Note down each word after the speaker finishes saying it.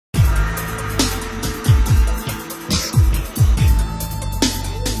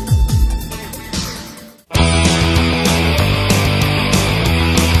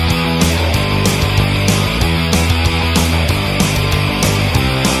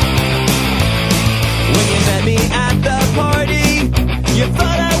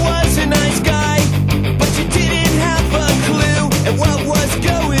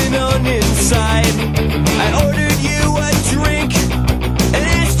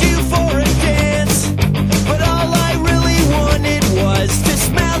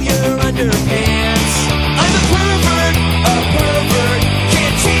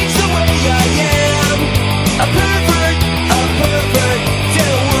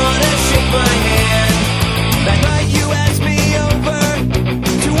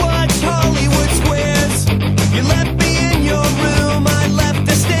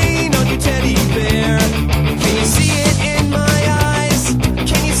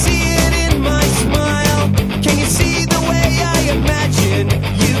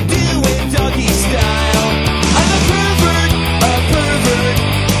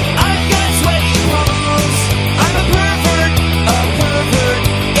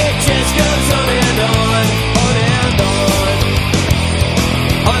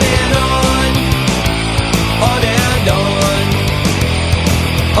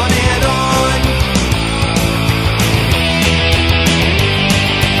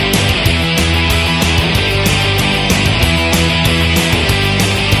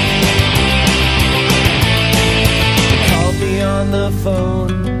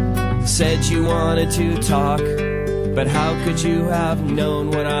talk, but how could you have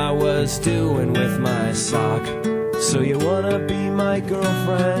known what I was doing with my sock? So you wanna be my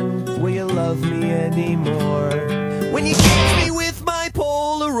girlfriend? Will you love me anymore? When you catch me with my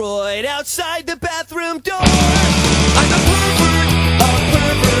Polaroid outside the bathroom door.